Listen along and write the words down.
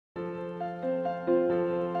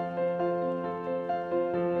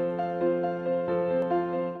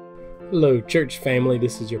Hello, church family.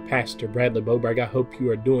 This is your pastor, Bradley Boberg. I hope you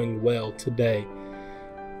are doing well today.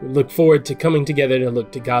 We look forward to coming together to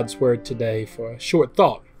look to God's Word today for a short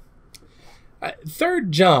thought. 3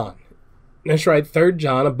 John. That's right, 3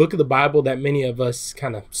 John, a book of the Bible that many of us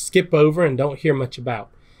kind of skip over and don't hear much about,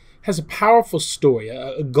 has a powerful story,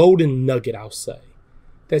 a golden nugget, I'll say,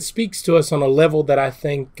 that speaks to us on a level that I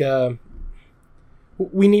think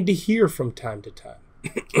we need to hear from time to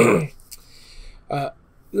time.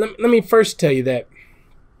 Let me first tell you that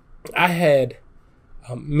I had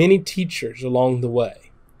many teachers along the way,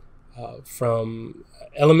 from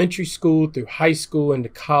elementary school through high school into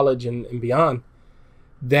college and beyond,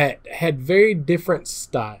 that had very different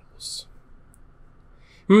styles.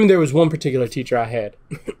 I remember there was one particular teacher I had,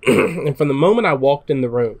 and from the moment I walked in the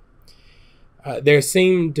room, there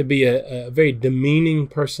seemed to be a very demeaning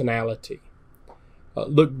personality.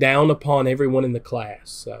 Looked down upon everyone in the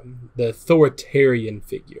class, the authoritarian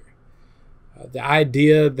figure, the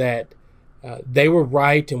idea that they were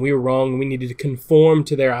right and we were wrong and we needed to conform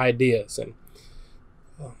to their ideas. And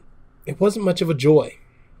it wasn't much of a joy.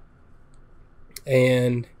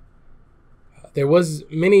 And there was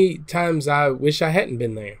many times I wish I hadn't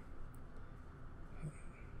been there.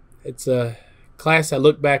 It's a class I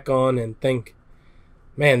look back on and think,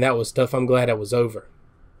 man, that was tough. I'm glad it was over.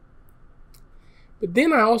 But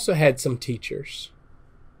then I also had some teachers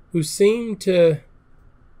who seemed to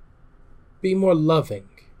be more loving,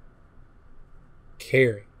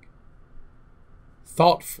 caring,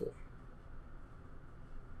 thoughtful.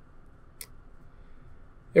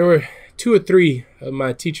 There were 2 or 3 of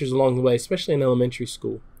my teachers along the way, especially in elementary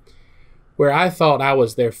school, where I thought I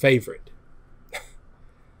was their favorite.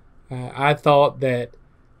 I thought that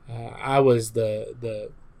I was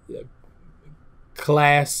the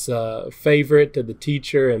class favorite to the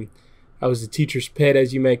teacher, and I was the teacher's pet,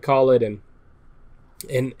 as you may call it. And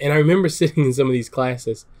I remember sitting in some of these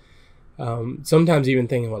classes, sometimes even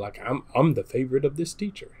thinking, well, like I'm the favorite of this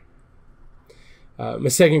teacher. My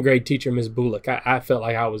 2nd grade teacher, Ms. Bullock, I felt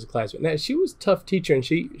like I was a classmate. Now, she was a tough teacher and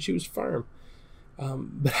she was firm,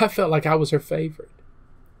 but I felt like I was her favorite.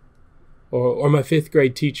 Or my 5th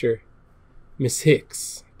grade teacher, Miss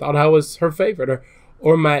Hicks, thought I was her favorite.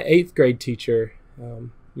 Or my 8th grade teacher,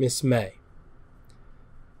 Miss May.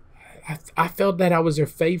 I felt that I was her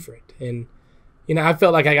favorite, and I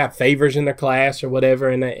felt like I got favors in their class or whatever,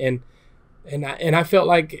 and I felt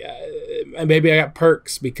like maybe I got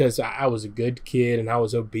perks because I was a good kid and I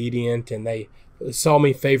was obedient, and they saw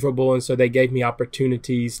me favorable, and so they gave me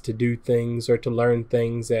opportunities to do things or to learn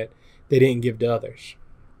things that they didn't give to others.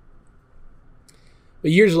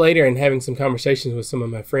 But years later, and having some conversations with some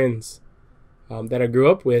of my friends that I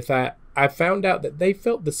grew up with, I found out that they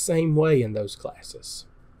felt the same way in those classes.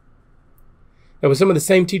 There were some of the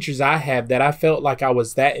same teachers I had that I felt like I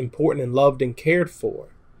was that important and loved and cared for.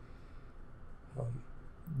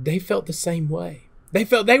 They felt the same way. They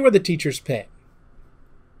felt they were the teacher's pet.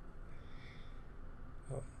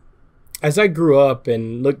 As I grew up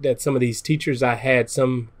and looked at some of these teachers I had,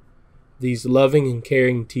 some these loving and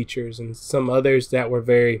caring teachers, and some others that were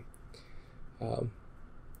very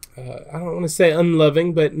I don't want to say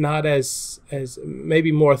unloving, but not as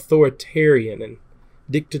maybe more authoritarian and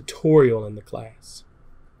dictatorial in the class.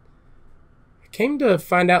 I came to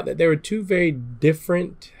find out that there were 2 very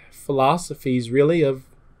different philosophies, really, of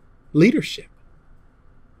leadership.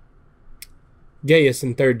 Gaius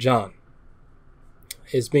in 3 John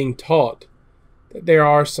is being taught that there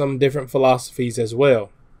are some different philosophies as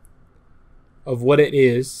well of what it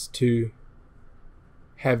is to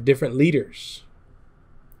have different leaders.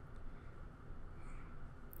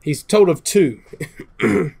 He's told of 2.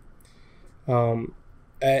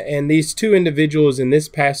 And these 2 individuals in this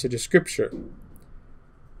passage of Scripture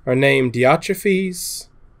are named Diotrephes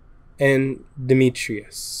and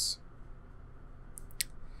Demetrius.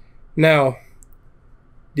 Now,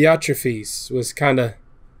 Diotrephes was kind of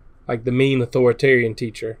like the mean authoritarian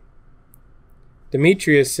teacher.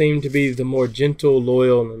 Demetrius seemed to be the more gentle,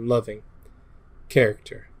 loyal, and loving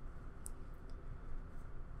character.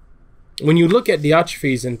 When you look at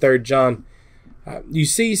Diotrephes in 3 John, you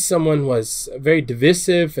see someone was very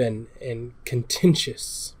divisive and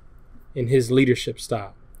contentious in his leadership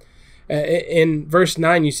style. In verse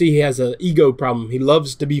 9, you see he has an ego problem. He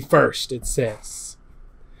loves to be first, it says.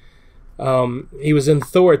 He was an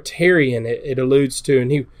authoritarian, it alludes to,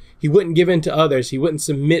 and he wouldn't give in to others. He wouldn't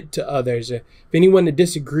submit to others. If anyone had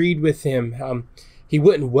disagreed with him, he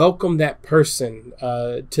wouldn't welcome that person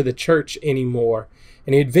to the church anymore.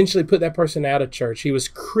 And he'd eventually put that person out of church. He was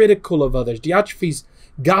critical of others. Diotrephes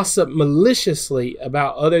gossiped maliciously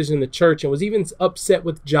about others in the church and was even upset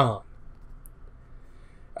with John.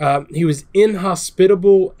 He was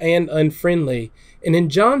inhospitable and unfriendly. And in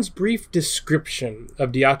John's brief description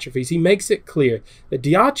of Diotrephes, he makes it clear that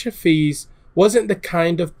Diotrephes wasn't the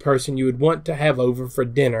kind of person you would want to have over for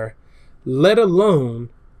dinner, let alone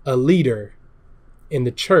a leader in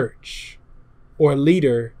the church or a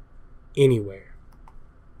leader anywhere.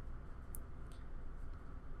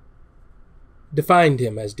 Defined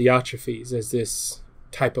him as Diotrephes, as this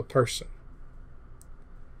type of person.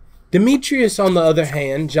 Demetrius, on the other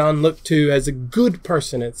hand, John looked to as a good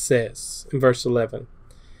person, it says in verse 11.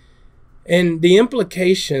 And the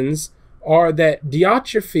implications are that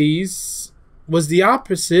Diotrephes was the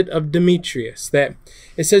opposite of Demetrius. That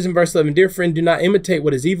it says in verse 11, "Dear friend, do not imitate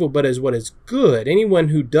what is evil, but as what is good. Anyone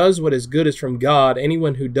who does what is good is from God.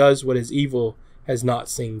 Anyone who does what is evil has not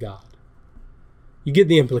seen God." You get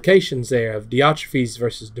the implications there of Diotrephes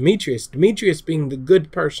versus Demetrius. Demetrius being the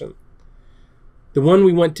good person, the one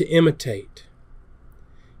we want to imitate.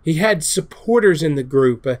 He had supporters in the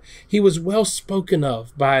group. He was well spoken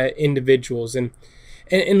of by individuals. And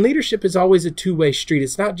leadership is always a two-way street.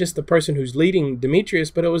 It's not just the person who's leading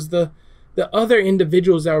Demetrius, but it was the other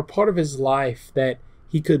individuals that were part of his life that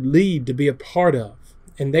he could lead to be a part of.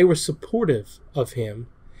 And they were supportive of him.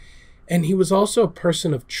 And he was also a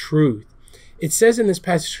person of truth. It says in this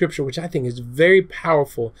passage of scripture, which I think is very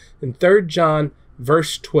powerful, in 3 John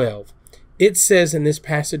verse 12, it says in this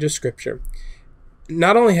passage of scripture,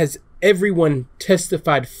 not only has everyone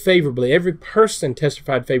testified favorably, every person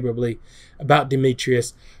testified favorably about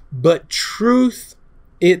Demetrius, but truth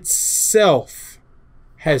itself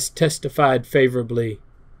has testified favorably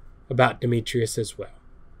about Demetrius as well.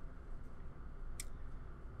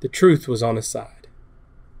 The truth was on his side.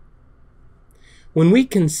 When we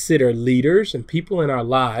consider leaders and people in our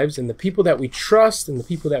lives and the people that we trust and the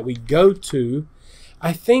people that we go to,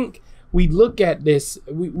 I think we look at this,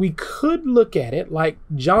 we could look at it like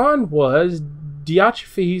John was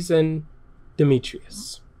Diotrephes and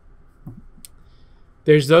Demetrius.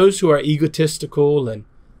 There's those who are egotistical and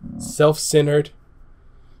self-centered,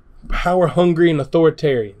 power-hungry and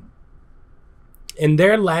authoritarian. And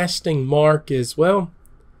their lasting mark is, well,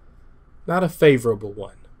 not a favorable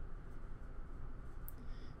one.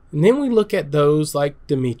 And then we look at those like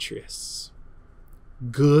Demetrius,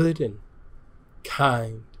 good and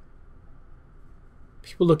kind.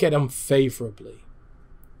 People look at them favorably.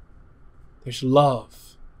 There's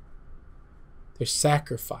love. There's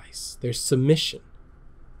sacrifice. There's submission.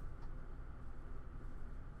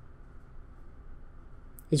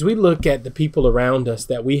 As we look at the people around us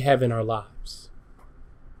that we have in our lives,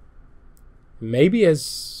 maybe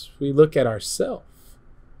as we look at ourselves,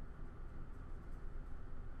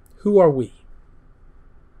 who are we?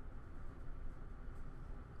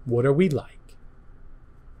 What are we like?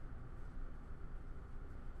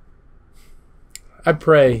 I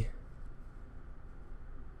pray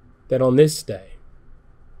that on this day,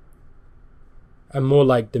 I'm more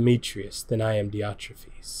like Demetrius than I am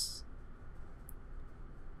Diotrephes.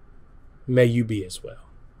 May you be as well.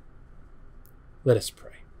 Let us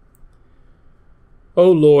pray.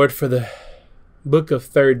 O Lord, for the book of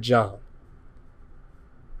 3 John,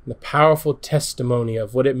 the powerful testimony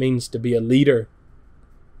of what it means to be a leader,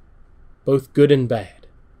 both good and bad.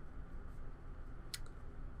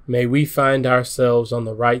 May we find ourselves on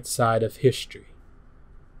the right side of history.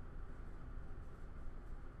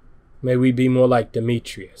 May we be more like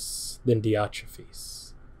Demetrius than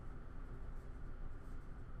Diotrephes.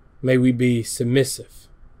 May we be submissive,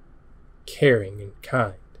 caring, and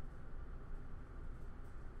kind.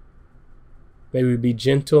 May we be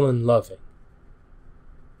gentle and loving,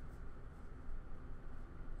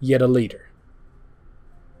 yet a leader.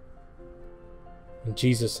 In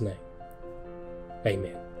Jesus' name,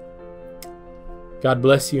 amen. God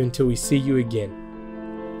bless you until we see you again.